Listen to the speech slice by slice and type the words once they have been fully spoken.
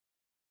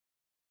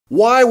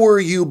Why were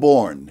you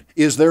born?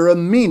 Is there a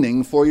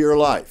meaning for your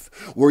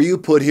life? Were you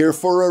put here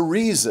for a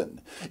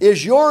reason?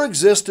 Is your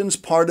existence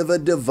part of a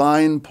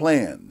divine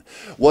plan?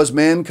 Was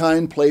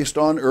mankind placed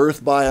on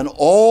earth by an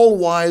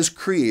all-wise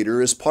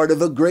creator as part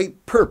of a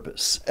great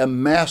purpose, a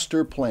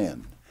master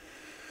plan?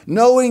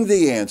 Knowing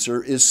the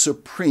answer is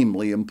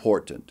supremely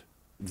important.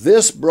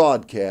 This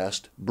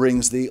broadcast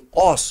brings the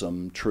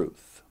awesome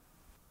truth.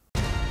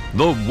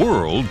 The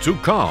world to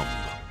come.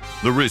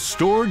 The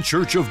Restored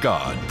Church of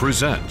God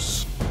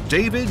presents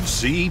David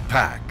C.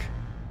 Pack.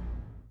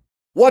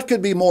 What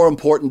could be more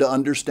important to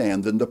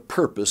understand than the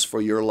purpose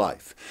for your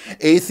life?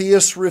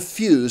 Atheists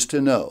refuse to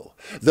know.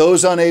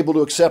 Those unable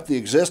to accept the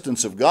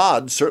existence of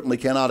God certainly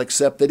cannot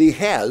accept that He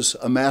has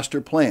a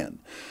master plan.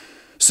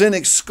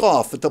 Cynics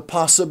scoff at the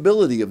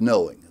possibility of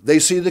knowing. They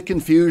see the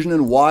confusion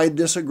and wide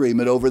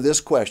disagreement over this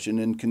question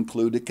and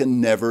conclude it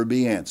can never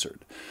be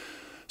answered.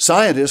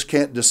 Scientists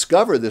can't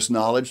discover this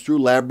knowledge through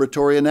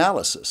laboratory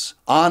analysis.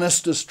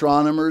 Honest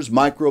astronomers,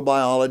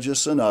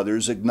 microbiologists, and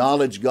others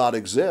acknowledge God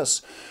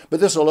exists,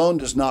 but this alone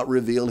does not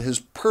reveal His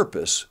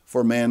purpose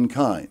for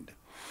mankind.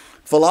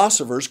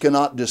 Philosophers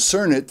cannot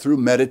discern it through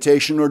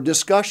meditation or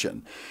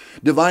discussion.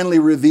 Divinely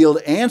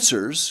revealed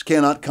answers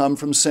cannot come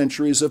from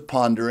centuries of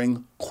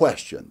pondering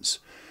questions.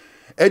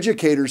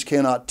 Educators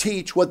cannot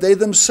teach what they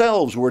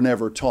themselves were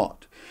never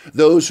taught.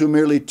 Those who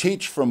merely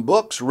teach from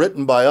books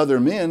written by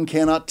other men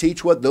cannot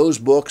teach what those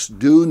books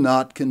do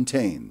not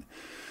contain.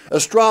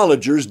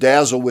 Astrologers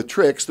dazzle with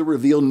tricks that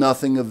reveal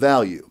nothing of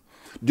value.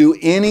 Do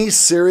any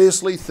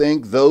seriously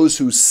think those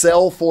who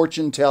sell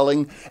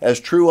fortune-telling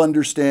as true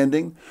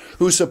understanding,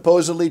 who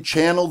supposedly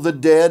channel the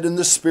dead in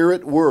the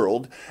spirit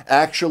world,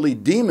 actually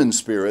demon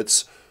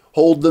spirits,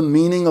 hold the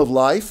meaning of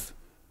life?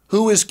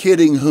 Who is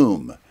kidding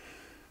whom?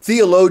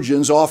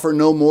 Theologians offer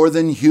no more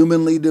than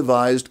humanly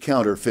devised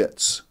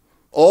counterfeits.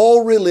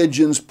 All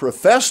religions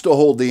profess to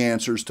hold the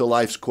answers to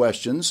life's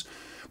questions,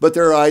 but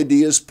their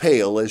ideas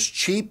pale as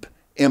cheap,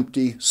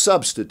 empty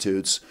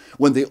substitutes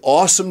when the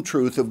awesome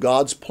truth of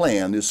God's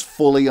plan is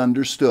fully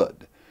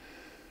understood.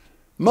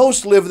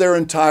 Most live their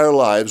entire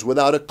lives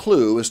without a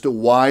clue as to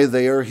why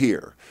they are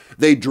here.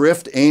 They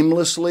drift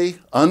aimlessly,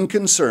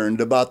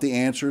 unconcerned about the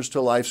answers to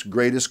life's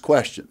greatest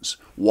questions.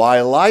 Why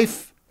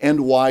life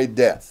and why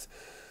death?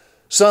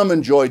 Some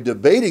enjoy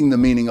debating the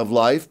meaning of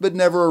life, but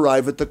never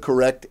arrive at the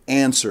correct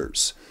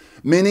answers.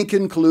 Many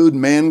conclude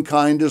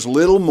mankind is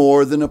little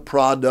more than a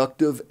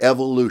product of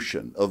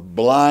evolution, of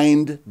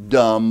blind,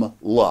 dumb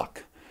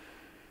luck.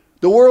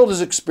 The world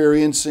is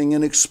experiencing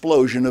an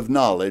explosion of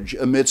knowledge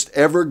amidst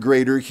ever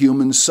greater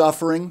human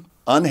suffering,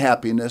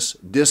 unhappiness,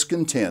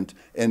 discontent,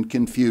 and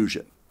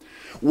confusion.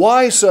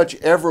 Why such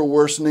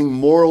ever-worsening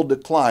moral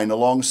decline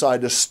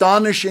alongside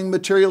astonishing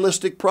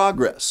materialistic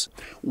progress?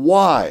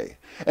 Why?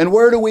 And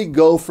where do we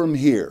go from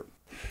here?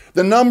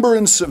 The number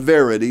and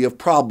severity of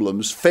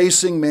problems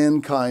facing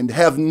mankind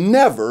have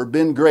never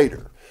been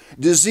greater.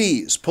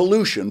 Disease,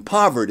 pollution,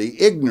 poverty,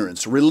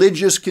 ignorance,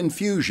 religious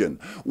confusion,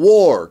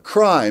 war,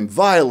 crime,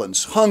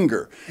 violence,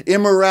 hunger,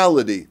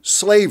 immorality,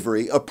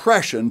 slavery,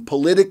 oppression,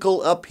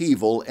 political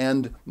upheaval,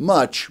 and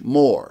much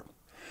more.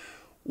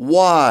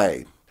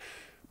 Why?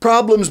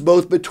 Problems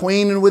both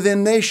between and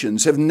within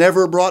nations have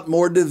never brought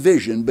more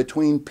division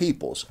between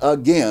peoples.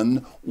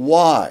 Again,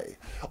 why?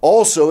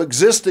 Also,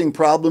 existing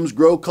problems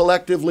grow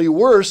collectively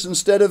worse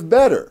instead of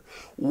better.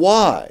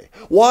 Why?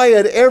 Why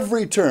at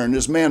every turn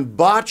is man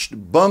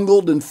botched,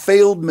 bungled, and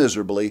failed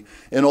miserably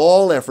in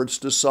all efforts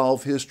to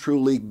solve his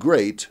truly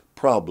great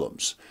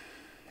problems?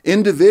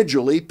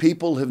 Individually,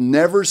 people have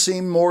never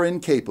seemed more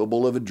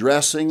incapable of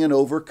addressing and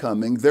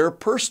overcoming their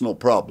personal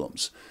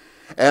problems.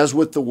 As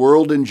with the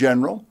world in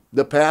general,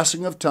 the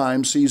passing of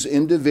time sees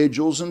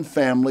individuals and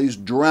families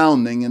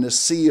drowning in a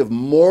sea of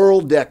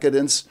moral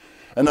decadence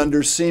and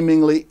under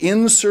seemingly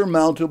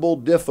insurmountable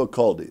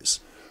difficulties.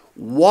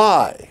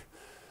 Why?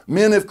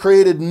 Men have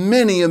created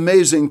many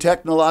amazing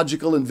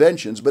technological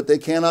inventions, but they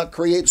cannot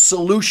create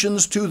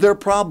solutions to their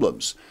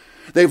problems.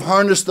 They've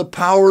harnessed the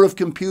power of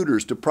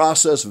computers to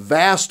process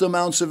vast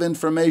amounts of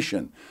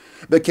information,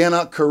 but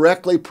cannot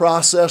correctly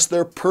process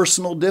their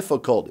personal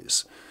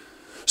difficulties.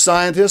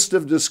 Scientists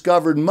have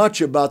discovered much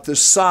about the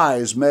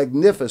size,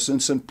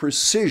 magnificence, and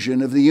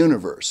precision of the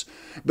universe,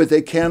 but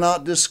they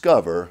cannot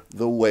discover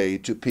the way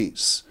to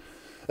peace.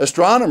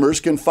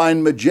 Astronomers can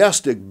find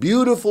majestic,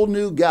 beautiful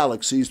new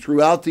galaxies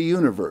throughout the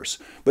universe,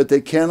 but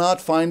they cannot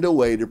find a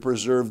way to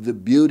preserve the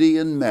beauty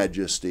and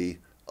majesty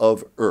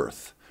of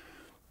Earth.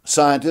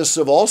 Scientists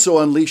have also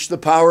unleashed the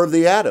power of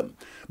the atom,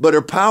 but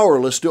are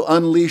powerless to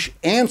unleash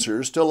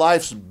answers to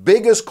life's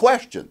biggest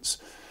questions.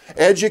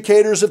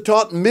 Educators have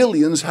taught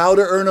millions how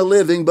to earn a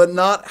living, but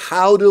not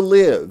how to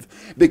live,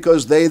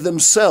 because they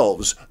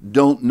themselves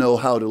don't know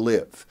how to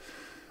live.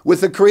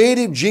 With the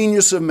creative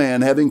genius of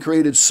man having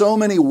created so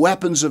many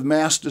weapons of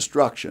mass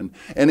destruction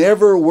and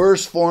ever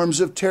worse forms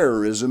of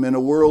terrorism in a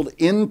world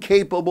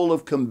incapable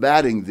of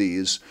combating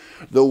these,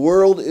 the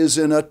world is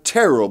in a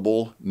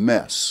terrible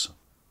mess.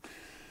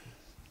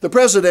 The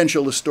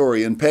presidential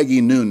historian Peggy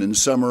Noonan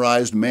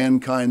summarized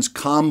mankind's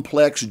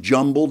complex,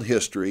 jumbled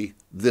history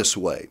this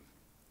way.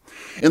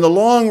 In the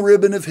long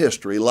ribbon of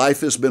history,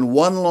 life has been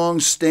one long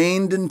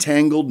stained and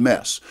tangled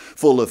mess,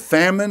 full of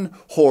famine,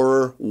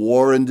 horror,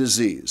 war, and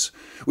disease.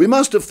 We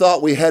must have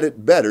thought we had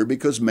it better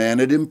because man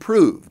had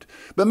improved.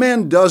 But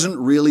man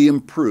doesn't really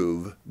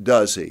improve,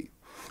 does he?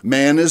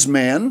 Man is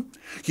man.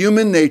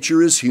 Human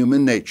nature is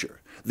human nature.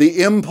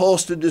 The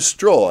impulse to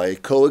destroy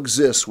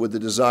coexists with the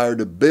desire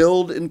to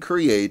build and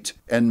create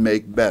and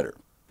make better.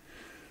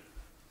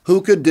 Who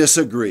could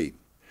disagree?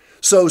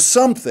 So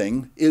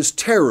something is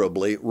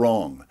terribly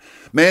wrong.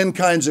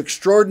 Mankind's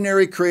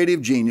extraordinary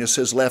creative genius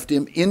has left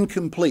him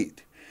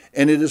incomplete,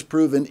 and it has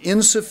proven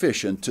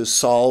insufficient to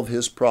solve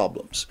his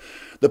problems.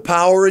 The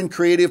power and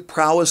creative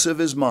prowess of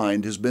his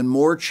mind has been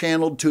more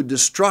channeled to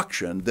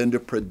destruction than to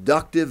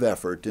productive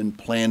effort in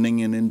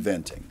planning and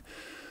inventing.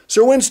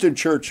 Sir Winston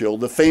Churchill,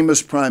 the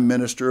famous Prime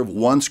Minister of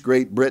once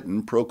Great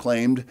Britain,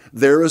 proclaimed,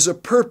 "There is a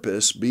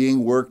purpose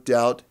being worked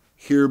out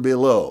here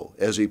below,"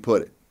 as he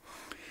put it.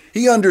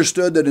 He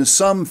understood that in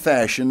some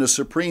fashion a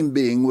supreme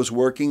being was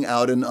working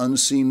out an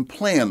unseen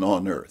plan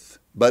on earth.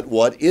 But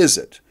what is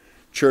it?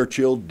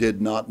 Churchill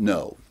did not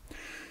know.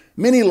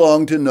 Many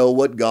long to know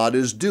what God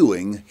is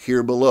doing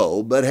here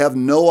below, but have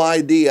no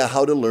idea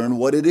how to learn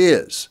what it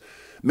is.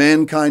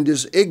 Mankind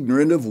is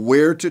ignorant of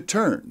where to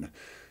turn.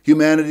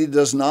 Humanity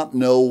does not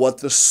know what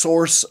the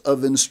source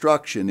of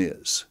instruction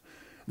is.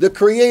 The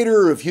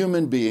Creator of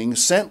human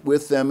beings sent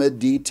with them a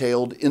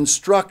detailed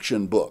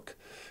instruction book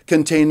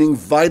containing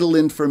vital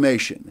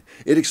information.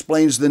 It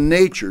explains the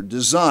nature,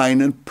 design,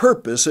 and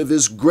purpose of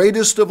His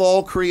greatest of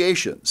all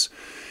creations.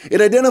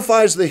 It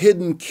identifies the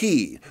hidden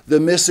key, the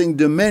missing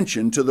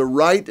dimension to the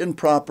right and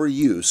proper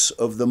use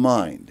of the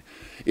mind.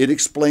 It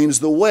explains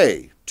the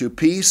way to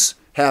peace,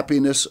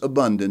 happiness,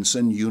 abundance,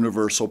 and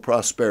universal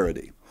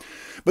prosperity.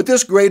 But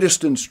this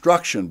greatest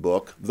instruction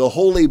book, the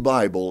Holy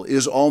Bible,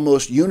 is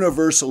almost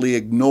universally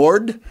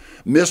ignored,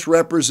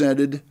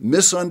 misrepresented,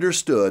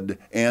 misunderstood,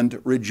 and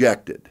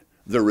rejected.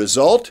 The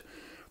result?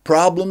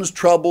 Problems,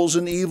 troubles,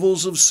 and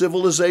evils of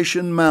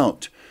civilization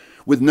mount.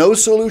 With no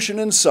solution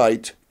in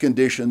sight,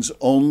 conditions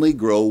only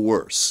grow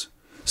worse.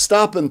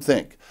 Stop and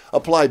think.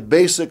 Apply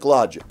basic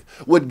logic.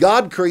 Would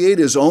God create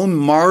His own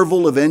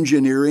marvel of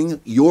engineering,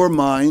 your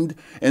mind,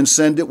 and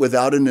send it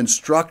without an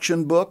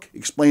instruction book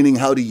explaining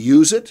how to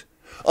use it?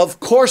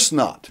 Of course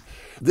not.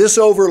 This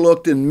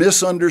overlooked and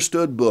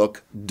misunderstood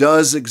book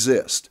does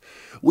exist.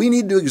 We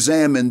need to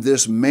examine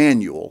this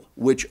manual,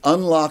 which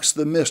unlocks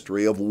the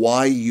mystery of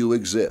why you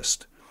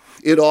exist.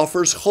 It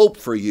offers hope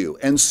for you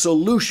and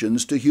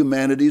solutions to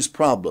humanity's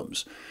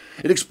problems.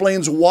 It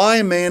explains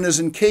why man is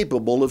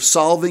incapable of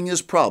solving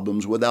his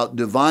problems without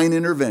divine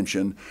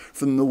intervention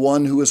from the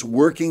one who is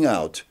working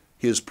out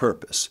his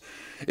purpose.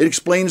 It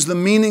explains the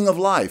meaning of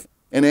life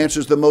and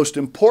answers the most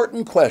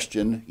important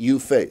question you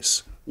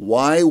face.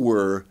 Why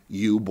were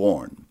you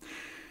born?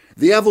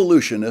 The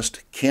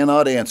evolutionist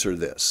cannot answer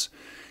this.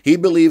 He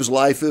believes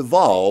life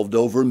evolved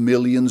over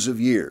millions of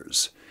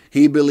years.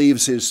 He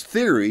believes his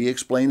theory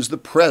explains the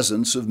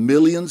presence of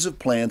millions of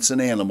plants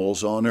and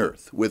animals on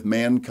Earth, with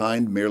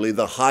mankind merely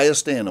the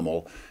highest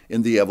animal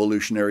in the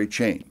evolutionary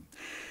chain.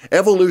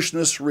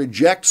 Evolutionists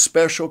reject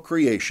special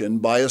creation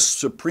by a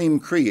supreme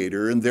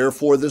creator and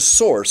therefore the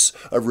source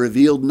of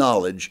revealed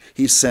knowledge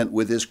He sent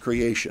with His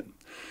creation.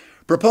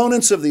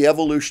 Proponents of the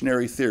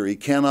evolutionary theory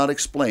cannot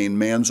explain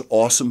man's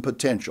awesome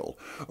potential,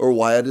 or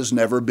why it has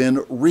never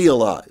been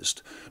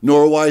realized,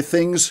 nor why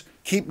things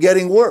keep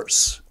getting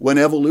worse when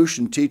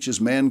evolution teaches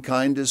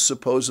mankind is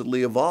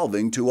supposedly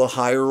evolving to a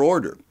higher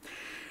order.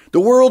 The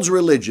world's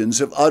religions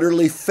have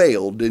utterly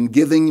failed in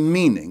giving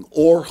meaning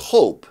or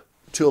hope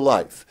to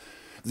life.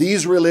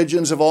 These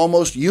religions have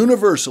almost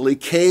universally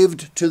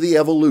caved to the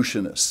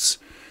evolutionists.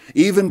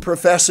 Even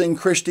professing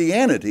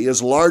Christianity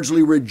has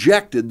largely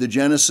rejected the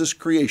Genesis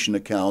creation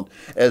account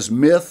as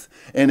myth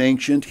and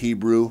ancient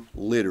Hebrew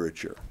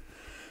literature.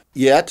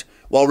 Yet,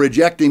 while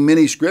rejecting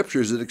many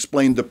scriptures that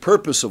explain the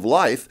purpose of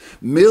life,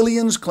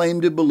 millions claim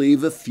to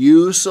believe a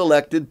few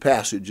selected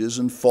passages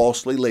and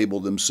falsely label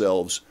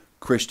themselves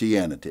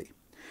Christianity.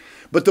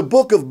 But the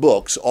Book of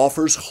Books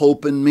offers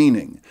hope and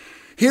meaning.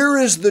 Here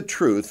is the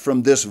truth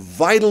from this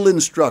vital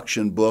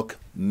instruction book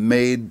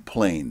made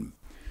plain.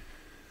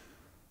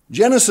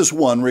 Genesis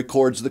 1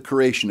 records the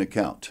creation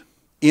account.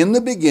 In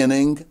the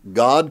beginning,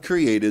 God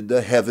created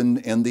the heaven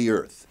and the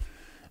earth.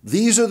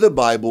 These are the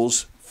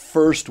Bible's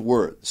first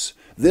words.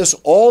 This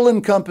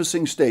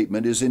all-encompassing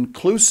statement is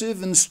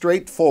inclusive and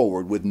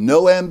straightforward with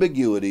no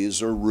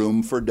ambiguities or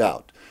room for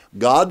doubt.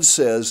 God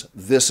says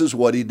this is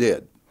what He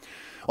did.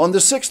 On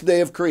the sixth day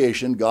of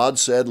creation, God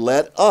said,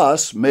 "Let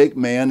us make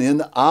man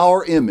in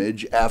our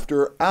image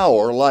after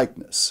our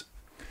likeness."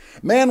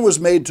 Man was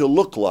made to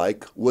look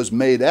like, was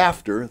made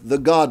after, the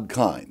God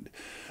kind.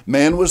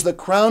 Man was the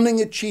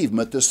crowning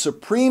achievement, the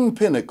supreme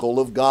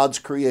pinnacle of God's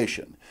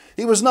creation.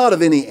 He was not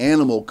of any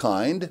animal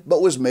kind,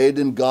 but was made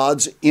in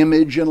God's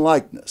image and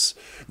likeness.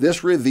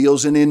 This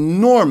reveals an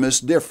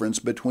enormous difference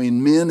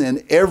between men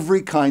and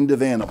every kind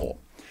of animal.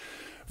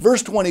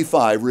 Verse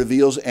 25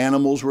 reveals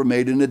animals were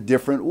made in a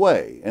different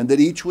way, and that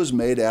each was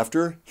made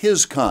after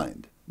his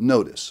kind.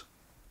 Notice,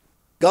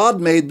 God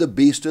made the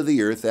beast of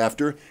the earth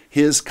after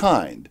his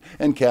kind,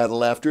 and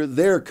cattle after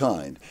their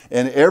kind,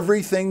 and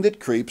everything that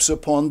creeps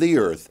upon the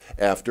earth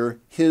after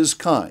his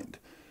kind.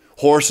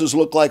 Horses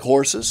look like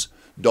horses,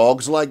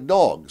 dogs like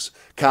dogs,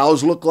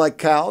 cows look like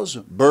cows,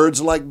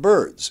 birds like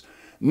birds.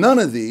 None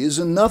of these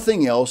and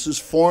nothing else is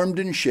formed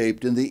and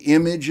shaped in the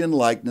image and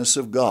likeness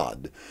of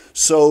God.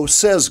 So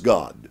says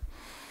God.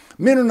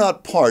 Men are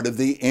not part of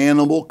the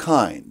animal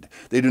kind.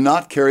 They do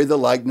not carry the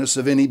likeness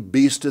of any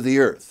beast of the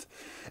earth.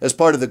 As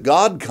part of the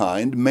God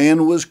kind,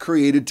 man was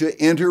created to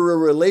enter a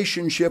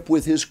relationship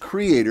with his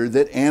Creator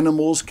that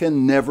animals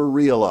can never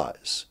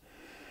realize.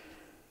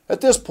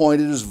 At this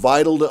point, it is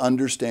vital to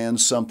understand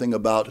something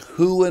about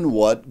who and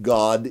what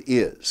God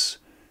is.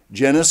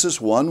 Genesis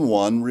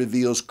 1:1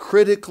 reveals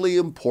critically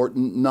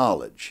important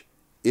knowledge.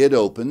 It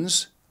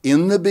opens,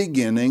 "In the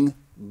beginning,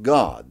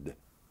 God."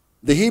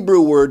 The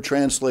Hebrew word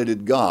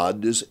translated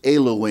God is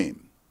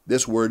Elohim.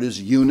 This word is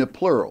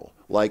uniplural,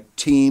 like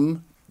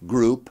team,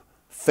 group,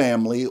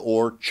 family,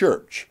 or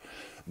church.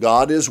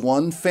 God is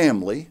one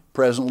family,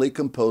 presently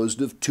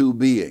composed of two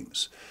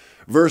beings.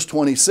 Verse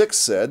 26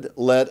 said,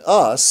 "Let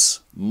us,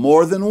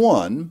 more than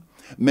one,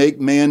 make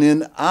man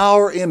in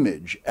our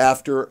image,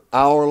 after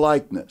our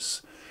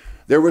likeness."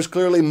 There was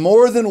clearly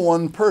more than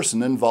one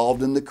person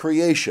involved in the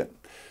creation.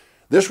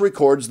 This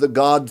records the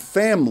God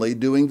family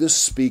doing the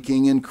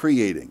speaking and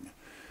creating.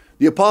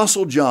 The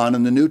Apostle John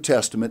in the New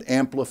Testament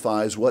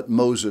amplifies what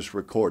Moses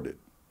recorded.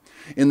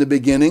 "In the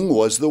beginning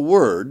was the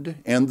Word,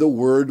 and the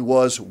Word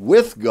was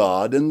with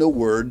God, and the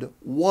Word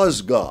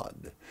was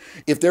God."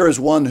 If there is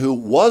one who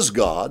was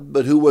God,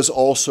 but who was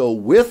also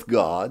with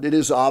God, it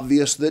is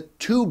obvious that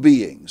two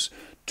beings,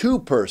 two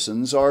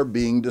persons, are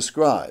being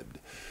described.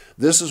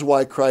 This is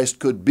why Christ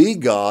could be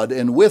God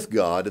and with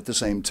God at the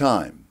same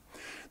time.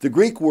 The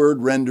Greek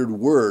word rendered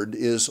word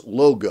is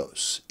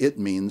logos. It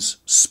means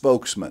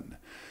spokesman.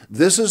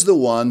 This is the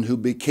one who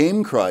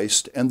became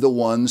Christ and the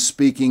one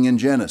speaking in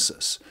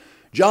Genesis.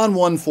 John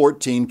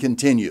 1:14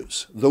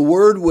 continues, "The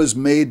Word was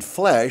made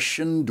flesh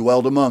and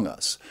dwelt among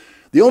us."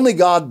 The only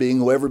God being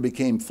who ever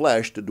became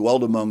flesh to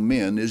dwell among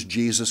men is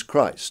Jesus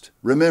Christ.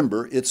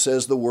 Remember, it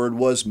says the Word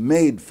was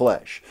made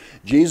flesh.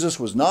 Jesus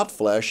was not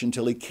flesh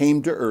until he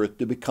came to earth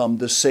to become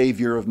the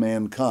Savior of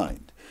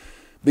mankind.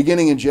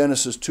 Beginning in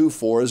Genesis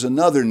 2:4 is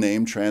another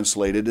name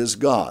translated as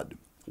God,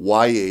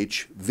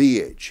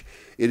 YHVH.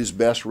 It is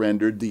best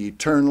rendered the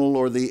eternal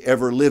or the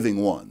ever-living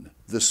one,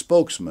 the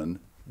spokesman,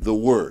 the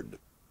Word.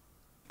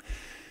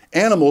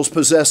 Animals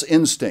possess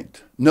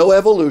instinct. No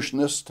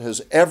evolutionist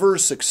has ever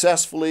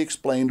successfully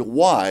explained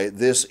why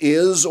this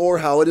is or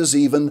how it is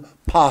even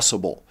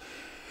possible.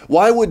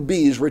 Why would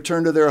bees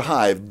return to their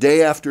hive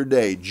day after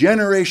day,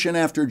 generation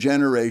after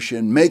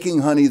generation, making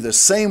honey the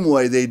same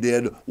way they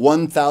did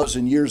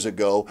 1,000 years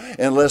ago,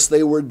 unless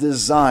they were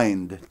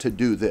designed to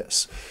do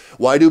this?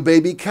 Why do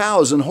baby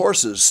cows and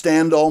horses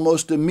stand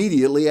almost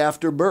immediately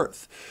after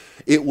birth?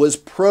 It was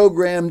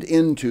programmed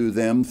into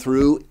them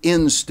through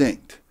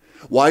instinct.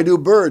 Why do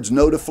birds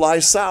know to fly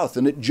south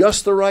and at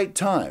just the right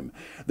time?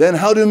 Then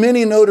how do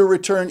many know to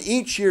return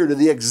each year to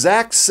the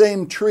exact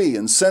same tree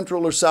in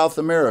Central or South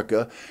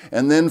America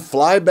and then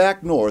fly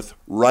back north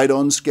right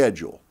on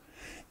schedule?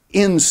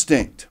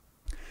 Instinct.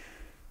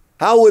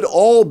 How would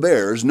all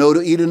bears know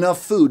to eat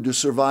enough food to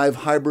survive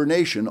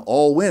hibernation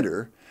all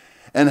winter?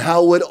 And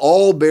how would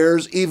all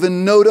bears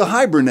even know to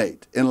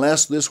hibernate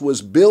unless this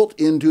was built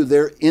into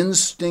their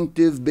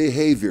instinctive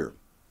behavior?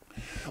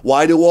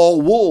 Why do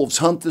all wolves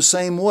hunt the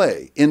same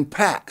way, in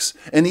packs,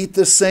 and eat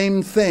the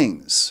same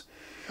things?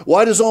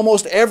 Why does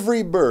almost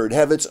every bird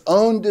have its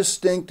own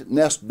distinct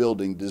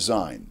nest-building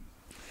design?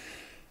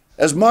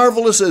 As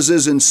marvelous as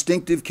is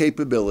instinctive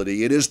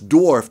capability, it is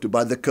dwarfed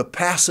by the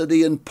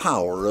capacity and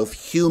power of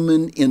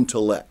human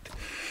intellect.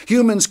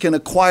 Humans can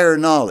acquire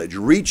knowledge,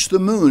 reach the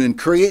moon, and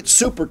create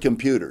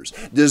supercomputers,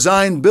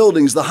 design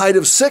buildings the height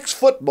of 6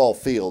 football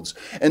fields,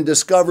 and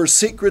discover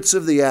secrets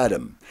of the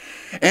atom.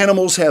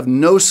 Animals have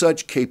no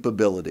such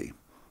capability.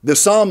 The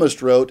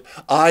psalmist wrote,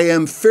 "I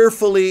am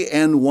fearfully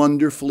and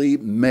wonderfully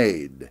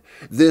made."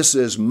 This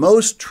is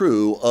most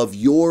true of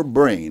your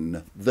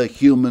brain, the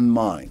human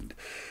mind.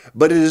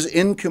 But it is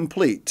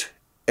incomplete,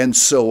 and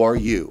so are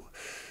you.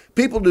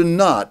 People do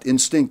not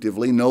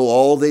instinctively know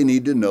all they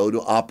need to know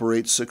to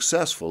operate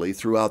successfully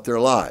throughout their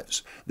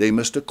lives. They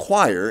must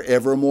acquire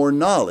ever more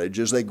knowledge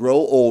as they grow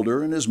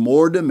older and as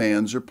more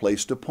demands are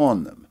placed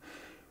upon them.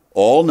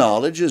 All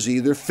knowledge is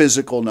either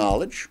physical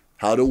knowledge,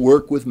 how to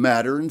work with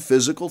matter and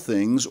physical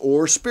things,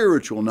 or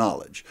spiritual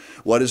knowledge,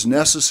 what is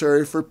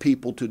necessary for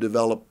people to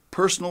develop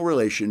personal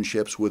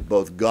relationships with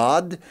both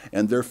God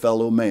and their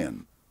fellow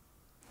man.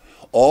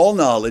 All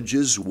knowledge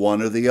is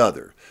one or the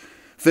other.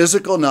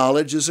 Physical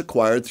knowledge is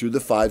acquired through the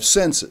 5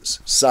 senses: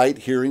 sight,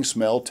 hearing,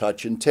 smell,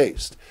 touch, and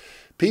taste.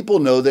 People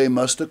know they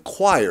must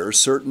acquire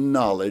certain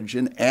knowledge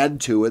and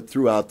add to it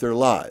throughout their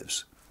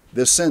lives.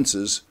 The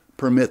senses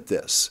permit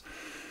this.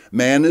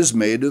 Man is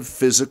made of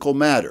physical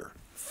matter,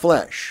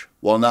 flesh.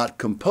 While not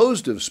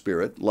composed of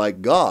spirit,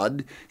 like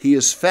God, he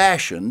is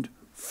fashioned,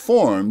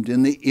 formed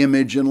in the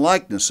image and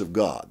likeness of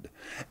God.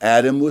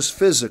 Adam was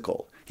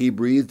physical. He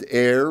breathed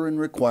air and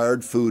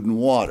required food and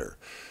water.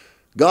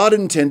 God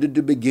intended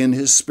to begin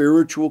his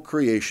spiritual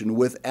creation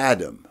with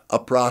Adam, a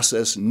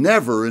process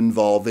never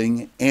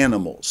involving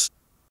animals.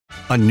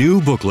 A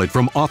new booklet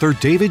from author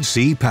David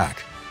C. Pack,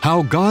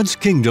 How God's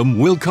Kingdom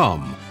Will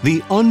Come,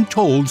 The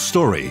Untold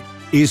Story,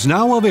 is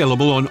now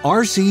available on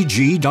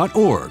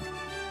rcg.org.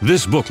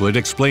 This booklet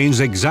explains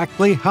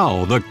exactly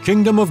how the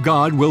kingdom of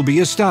God will be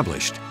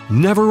established,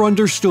 never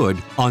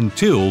understood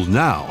until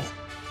now.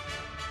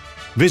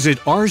 Visit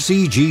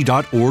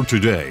rcg.org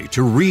today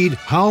to read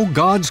How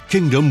God's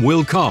Kingdom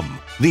Will Come,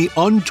 The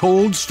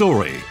Untold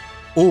Story,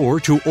 or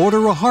to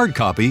order a hard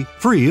copy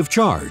free of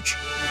charge.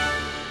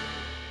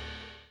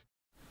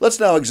 Let's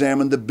now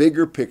examine the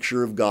bigger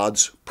picture of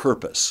God's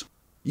purpose.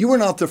 You are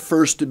not the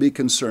first to be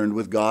concerned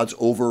with God's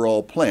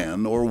overall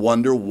plan or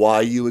wonder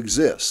why you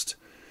exist.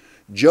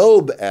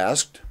 Job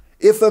asked,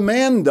 "If a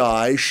man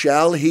die,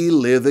 shall he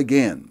live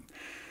again?"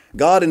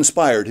 God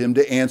inspired him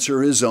to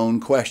answer his own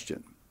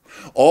question.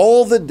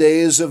 "All the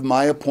days of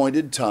my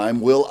appointed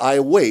time will I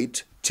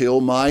wait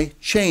till my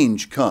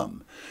change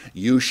come.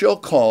 You shall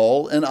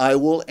call, and I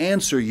will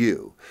answer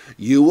you.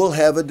 You will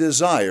have a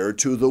desire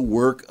to the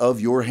work of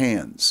your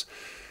hands."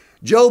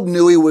 Job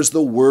knew he was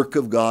the work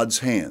of God's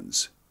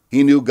hands.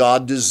 He knew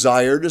God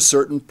desired a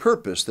certain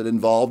purpose that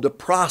involved a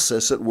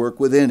process at work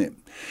within him.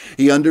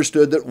 He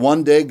understood that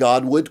one day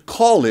God would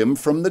call him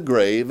from the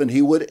grave and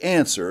he would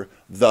answer,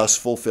 thus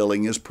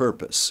fulfilling his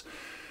purpose.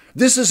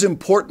 This is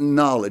important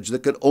knowledge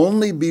that could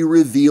only be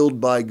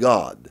revealed by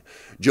God.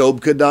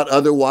 Job could not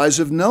otherwise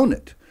have known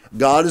it.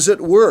 God is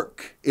at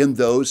work in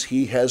those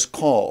he has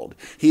called.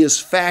 He is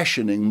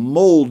fashioning,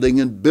 molding,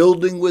 and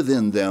building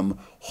within them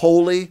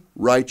holy,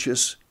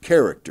 righteous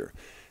character.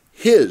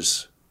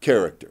 His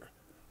character.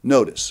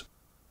 Notice,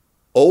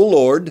 "O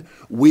Lord,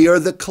 we are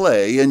the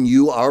clay, and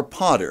you our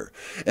potter,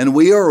 and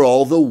we are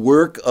all the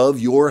work of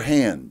your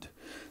hand."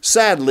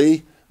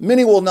 Sadly,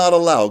 many will not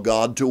allow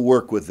God to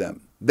work with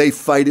them. They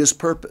fight his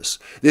purpose.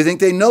 They think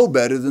they know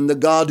better than the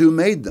God who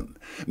made them.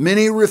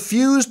 Many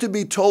refuse to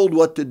be told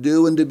what to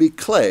do and to be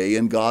clay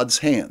in God's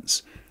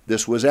hands.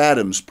 This was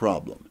Adam's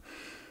problem.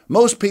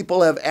 Most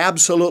people have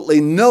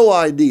absolutely no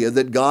idea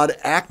that God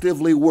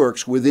actively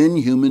works within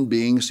human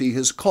beings he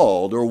has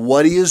called or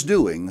what he is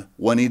doing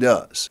when he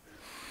does.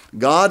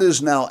 God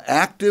is now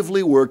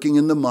actively working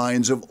in the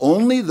minds of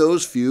only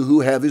those few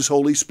who have his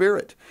Holy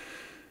Spirit.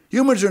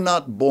 Humans are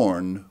not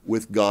born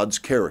with God's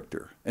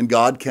character, and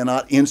God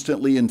cannot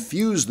instantly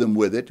infuse them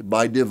with it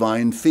by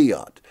divine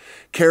fiat.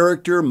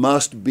 Character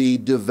must be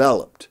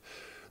developed.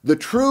 The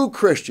true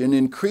Christian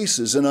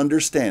increases in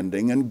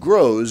understanding and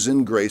grows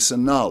in grace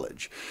and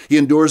knowledge. He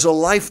endures a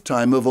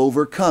lifetime of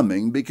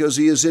overcoming because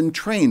he is in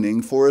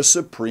training for a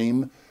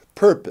supreme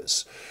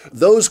purpose.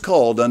 Those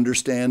called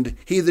understand,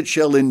 "He that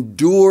shall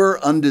endure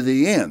unto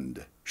the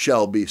end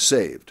shall be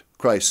saved,"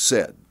 Christ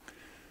said.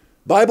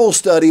 Bible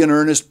study and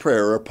earnest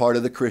prayer are part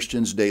of the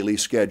Christian's daily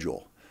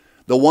schedule.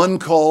 The one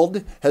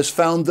called has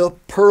found the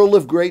pearl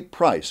of great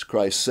price,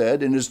 Christ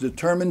said, and is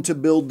determined to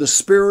build the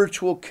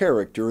spiritual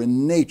character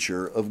and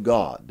nature of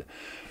God.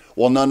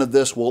 While none of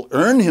this will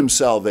earn him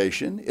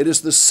salvation, it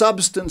is the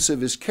substance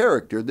of his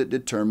character that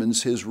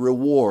determines his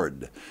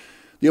reward.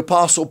 The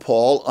Apostle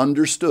Paul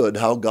understood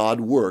how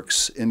God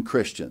works in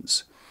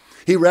Christians.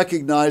 He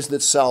recognized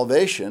that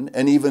salvation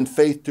and even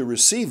faith to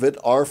receive it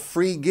are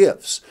free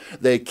gifts.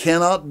 They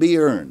cannot be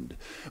earned.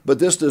 But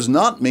this does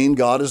not mean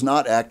God is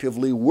not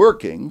actively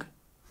working,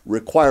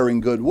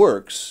 requiring good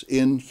works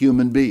in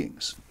human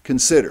beings.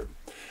 Consider,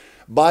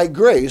 "By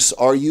grace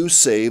are you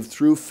saved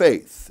through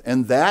faith,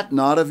 and that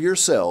not of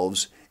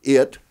yourselves,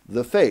 it,"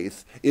 the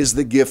faith, "is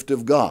the gift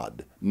of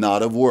God,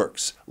 not of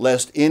works,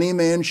 lest any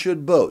man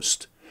should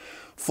boast.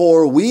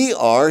 For we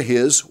are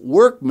his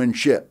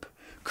workmanship,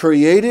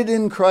 created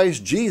in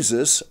Christ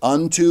Jesus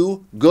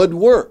unto good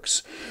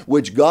works,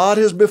 which God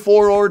has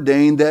before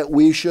ordained that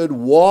we should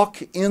walk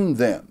in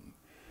them."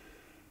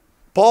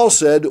 Paul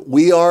said,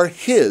 "We are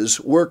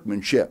his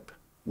workmanship."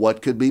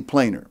 What could be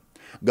plainer?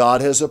 God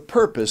has a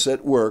purpose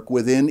at work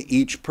within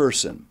each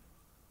person.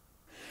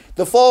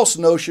 The false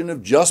notion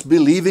of just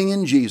believing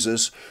in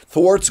Jesus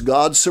thwarts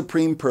God's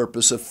supreme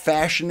purpose of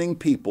fashioning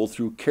people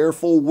through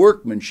careful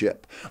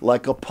workmanship,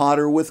 like a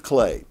potter with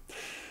clay.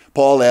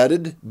 Paul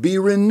added, "Be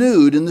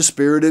renewed in the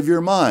spirit of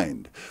your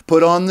mind.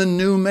 Put on the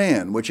new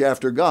man, which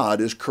after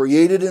God is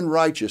created in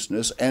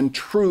righteousness and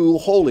true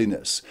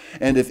holiness.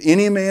 And if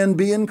any man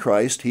be in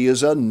Christ, he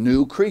is a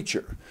new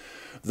creature."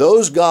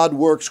 Those God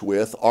works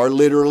with are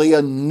literally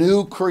a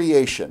new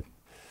creation.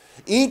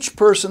 Each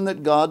person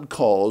that God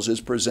calls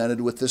is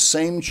presented with the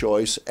same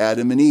choice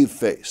Adam and Eve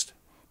faced: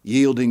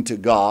 yielding to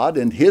God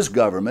and his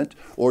government,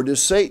 or to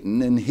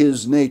Satan and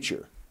his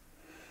nature.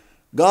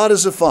 God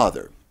is a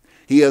father.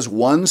 He has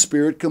one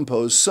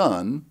Spirit-composed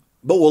Son,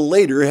 but will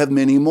later have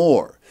many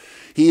more.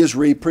 He is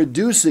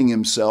reproducing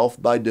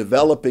himself by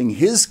developing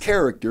his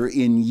character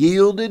in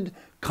yielded,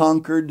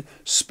 conquered,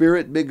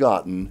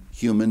 spirit-begotten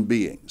human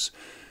beings.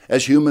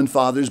 As human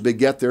fathers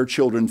beget their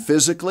children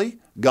physically,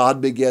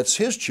 God begets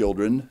His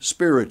children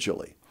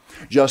spiritually.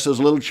 Just as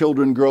little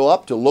children grow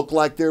up to look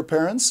like their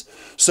parents,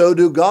 so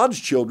do God's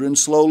children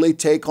slowly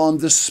take on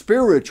the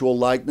spiritual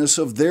likeness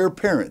of their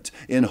parent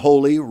in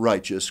holy,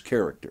 righteous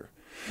character.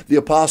 The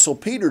Apostle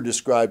Peter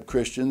described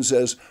Christians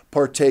as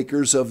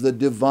partakers of the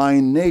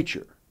divine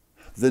nature,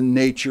 the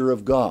nature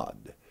of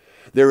God.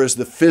 There is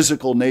the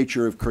physical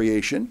nature of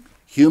creation,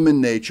 human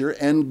nature,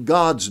 and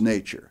God's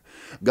nature.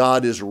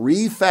 God is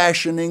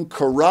refashioning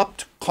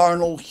corrupt,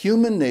 carnal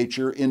human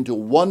nature into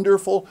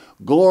wonderful,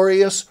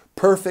 glorious,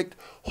 perfect,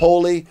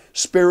 holy,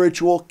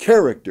 spiritual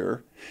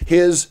character,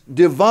 His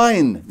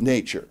divine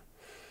nature.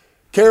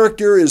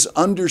 Character is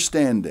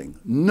understanding,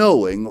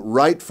 knowing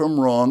right from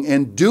wrong,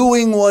 and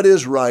doing what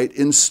is right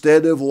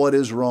instead of what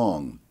is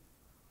wrong.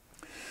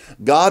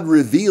 God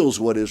reveals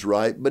what is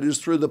right, but it is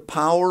through the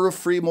power of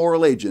free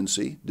moral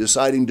agency,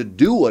 deciding to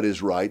do what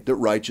is right, that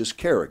righteous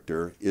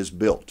character is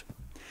built.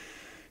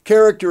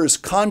 Character is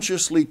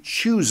consciously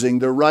choosing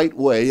the right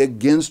way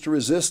against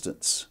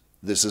resistance.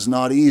 This is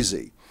not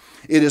easy.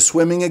 It is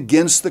swimming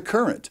against the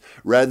current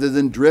rather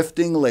than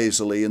drifting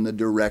lazily in the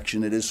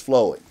direction it is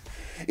flowing.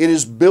 It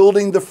is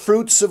building the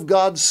fruits of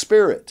God's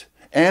Spirit.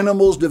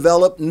 Animals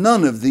develop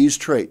none of these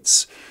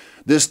traits.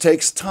 This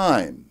takes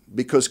time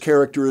because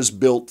character is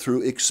built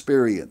through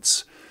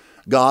experience.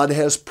 God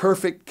has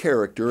perfect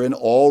character in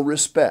all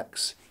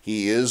respects.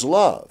 He is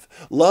love.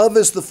 Love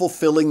is the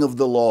fulfilling of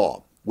the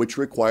law, which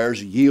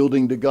requires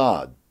yielding to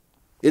God.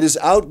 It is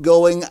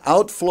outgoing,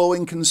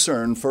 outflowing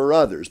concern for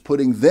others,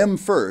 putting them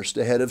first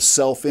ahead of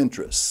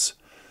self-interests.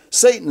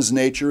 Satan's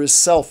nature is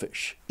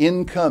selfish,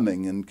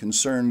 incoming, and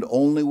concerned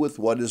only with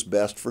what is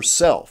best for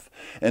self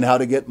and how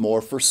to get more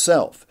for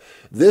self.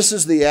 This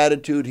is the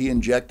attitude he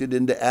injected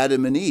into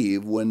Adam and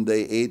Eve when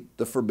they ate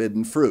the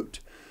forbidden fruit.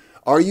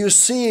 Are you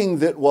seeing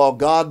that while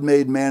God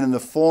made man in the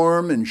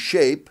form and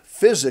shape,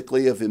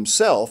 physically, of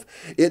himself,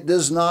 it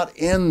does not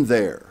end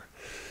there?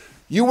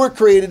 You were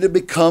created to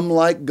become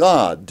like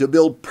God, to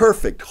build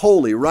perfect,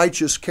 holy,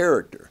 righteous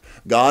character.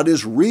 God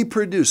is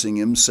reproducing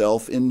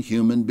himself in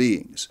human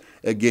beings.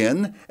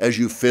 Again, as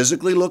you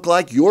physically look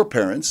like your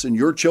parents and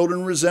your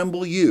children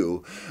resemble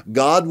you,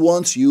 God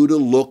wants you to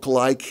look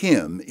like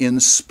him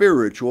in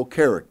spiritual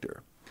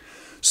character.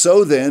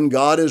 So then,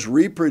 God is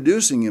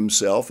reproducing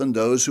himself in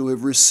those who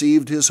have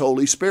received his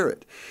Holy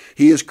Spirit.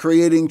 He is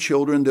creating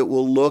children that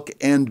will look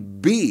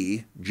and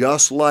be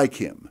just like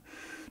him.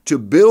 To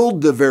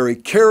build the very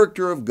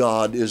character of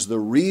God is the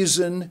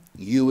reason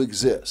you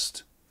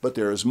exist. But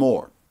there is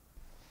more.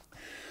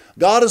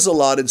 God has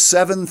allotted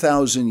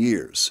 7,000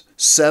 years,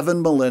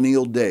 7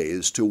 millennial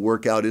days to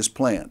work out his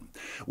plan.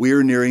 We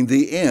are nearing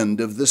the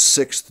end of the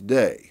 6th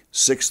day,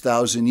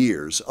 6,000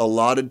 years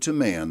allotted to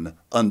man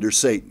under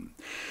Satan.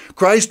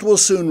 Christ will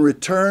soon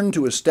return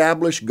to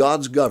establish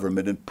God's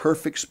government and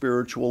perfect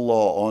spiritual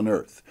law on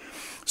earth.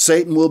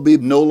 Satan will be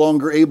no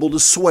longer able to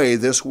sway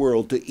this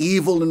world to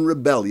evil and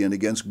rebellion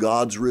against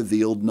God's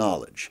revealed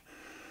knowledge.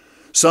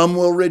 Some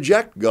will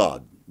reject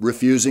God,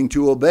 refusing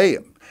to obey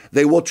him.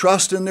 They will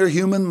trust in their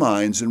human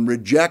minds and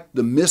reject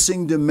the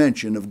missing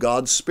dimension of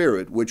God's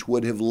Spirit, which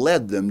would have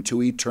led them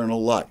to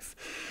eternal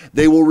life.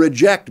 They will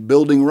reject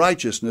building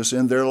righteousness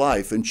in their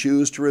life and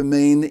choose to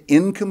remain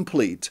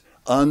incomplete,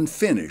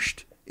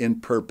 unfinished in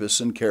purpose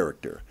and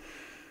character.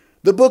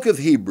 The book of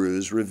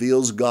Hebrews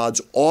reveals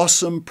God's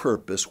awesome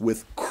purpose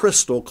with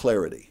crystal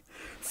clarity.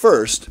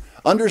 First,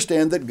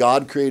 understand that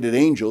God created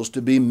angels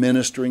to be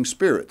ministering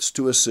spirits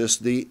to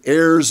assist the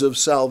heirs of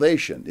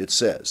salvation, it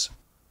says.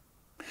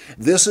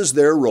 This is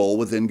their role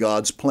within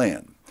God's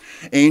plan.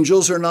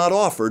 Angels are not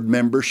offered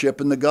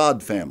membership in the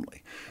God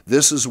family.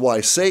 This is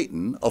why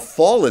Satan, a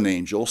fallen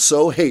angel,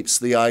 so hates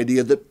the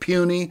idea that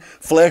puny,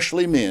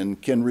 fleshly men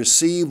can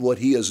receive what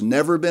he has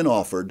never been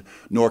offered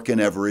nor can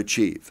ever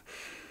achieve.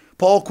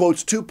 Paul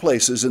quotes 2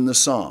 places in the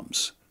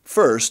Psalms.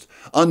 First,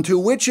 unto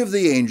which of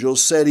the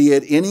angels said he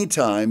at any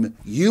time,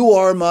 You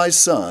are my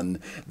son,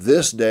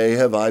 this day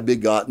have I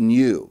begotten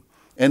you.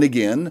 And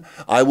again,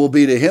 I will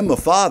be to him a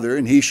father,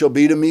 and he shall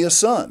be to me a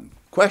son.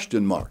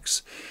 Question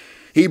marks.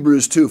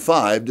 Hebrews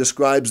 2:5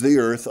 describes the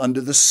earth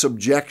under the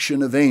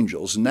subjection of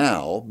angels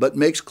now, but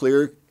makes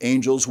clear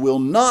angels will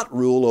not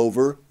rule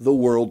over the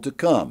world to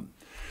come.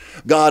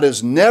 God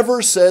has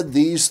never said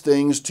these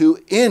things to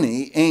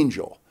any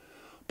angel.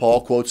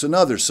 Paul quotes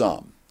another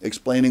psalm,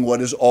 explaining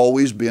what has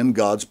always been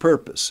God's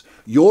purpose.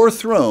 Your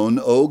throne,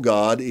 O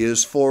God,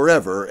 is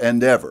forever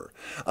and ever.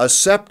 A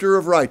scepter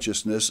of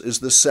righteousness is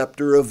the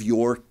scepter of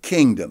your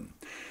kingdom.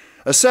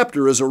 A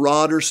scepter is a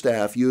rod or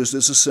staff used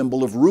as a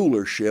symbol of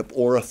rulership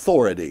or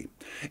authority.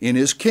 In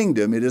his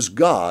kingdom, it is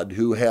God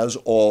who has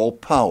all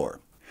power.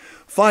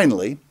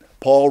 Finally,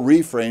 Paul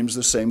reframes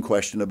the same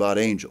question about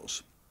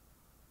angels.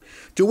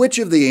 To which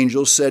of the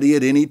angels said he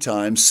at any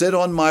time, Sit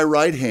on my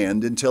right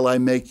hand until I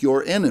make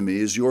your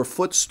enemies your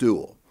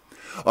footstool?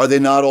 Are they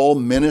not all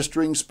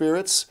ministering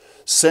spirits,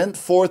 sent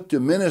forth to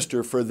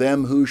minister for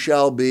them who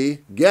shall be,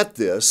 get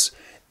this,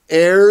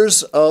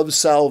 heirs of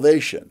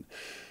salvation.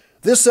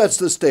 This sets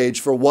the stage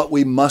for what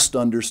we must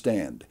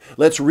understand.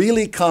 Let's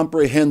really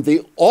comprehend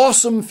the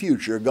awesome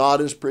future God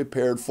has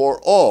prepared for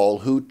all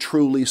who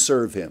truly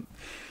serve Him.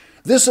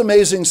 This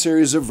amazing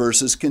series of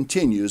verses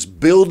continues,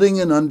 building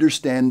an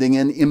understanding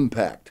and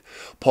impact.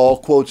 Paul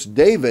quotes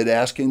David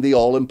asking the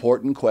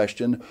all-important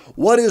question,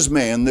 "What is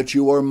man that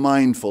you are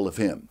mindful of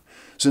him?"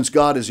 Since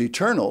God is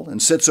eternal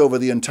and sits over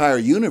the entire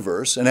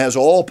universe and has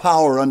all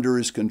power under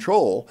His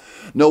control,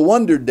 no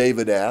wonder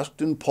David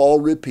asked and Paul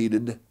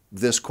repeated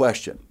this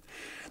question.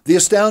 The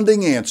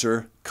astounding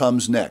answer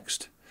comes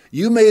next.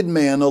 You made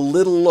man a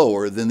little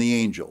lower than the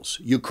angels.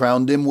 You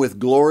crowned him with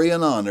glory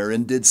and honor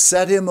and did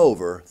set him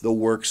over the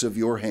works of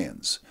your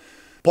hands.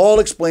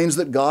 Paul explains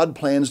that God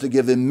plans to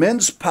give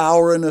immense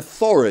power and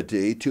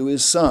authority to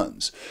His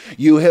sons.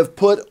 You have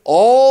put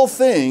all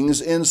things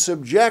in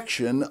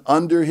subjection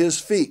under His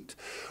feet.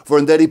 For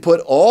in that He put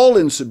all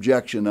in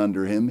subjection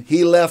under Him,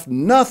 He left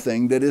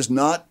nothing that is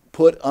not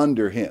put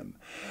under Him.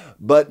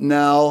 But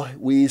now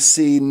we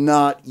see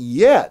not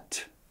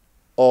yet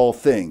all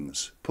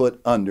things put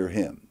under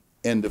Him.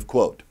 End of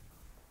quote.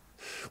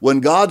 When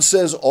God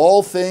says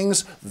all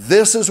things,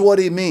 this is what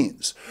He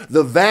means.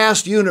 The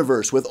vast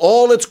universe with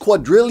all its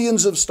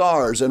quadrillions of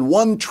stars and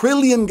 1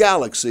 trillion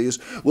galaxies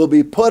will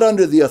be put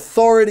under the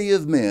authority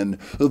of men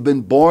who've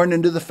been born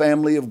into the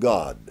family of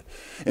God.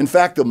 In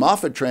fact, the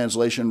Moffat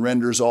translation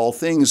renders all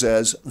things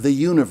as the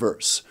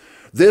universe.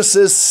 This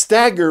is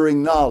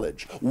staggering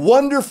knowledge,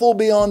 wonderful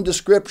beyond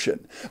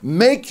description.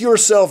 Make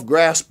yourself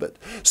grasp it.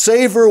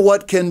 Savor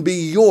what can be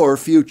your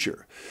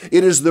future.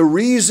 It is the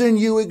reason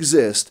you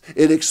exist.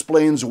 It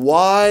explains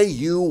why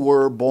you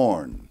were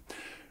born.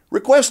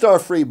 Request our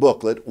free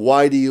booklet,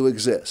 Why Do You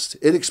Exist?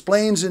 It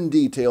explains in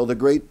detail the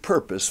great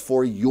purpose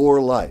for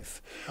your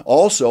life.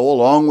 Also,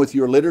 along with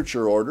your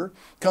literature order,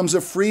 comes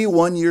a free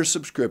 1-year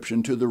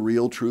subscription to the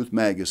Real Truth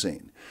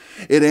magazine.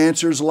 It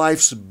answers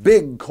life's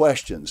big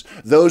questions,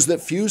 those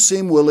that few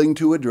seem willing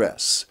to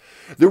address.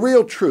 The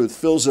Real Truth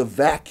fills a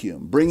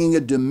vacuum, bringing a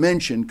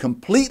dimension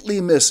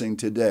completely missing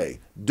today.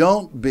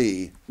 Don't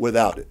be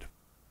without it.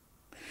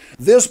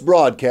 This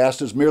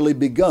broadcast has merely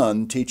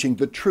begun teaching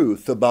the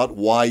truth about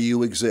why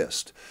you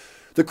exist.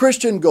 The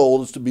Christian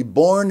goal is to be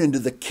born into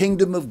the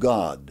kingdom of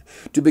God,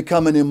 to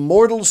become an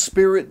immortal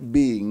spirit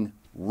being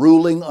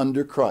ruling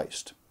under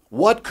Christ.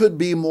 What could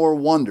be more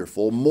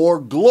wonderful, more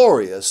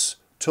glorious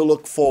to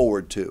look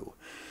forward to?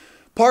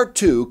 Part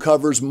 2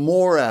 covers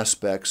more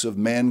aspects of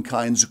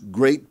mankind's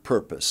great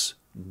purpose.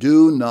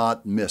 Do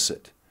not miss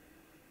it.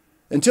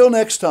 Until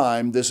next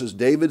time, this is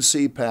David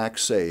C. Pack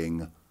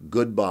saying,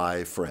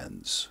 goodbye,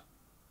 friends.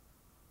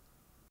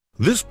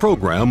 This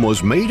program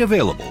was made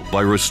available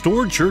by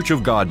Restored Church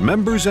of God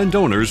members and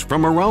donors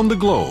from around the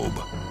globe.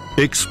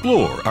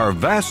 Explore our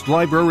vast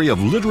library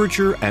of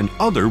literature and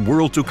other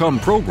World to Come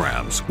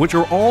programs, which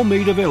are all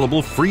made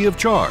available free of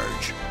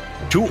charge.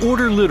 To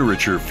order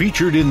literature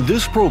featured in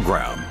this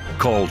program,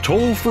 call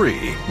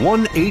toll-free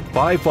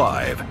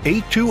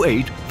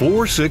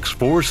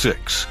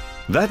 1-855-828-4646.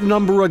 That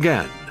number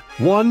again,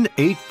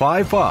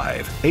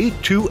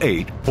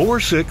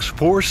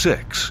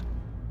 1-855-828-4646.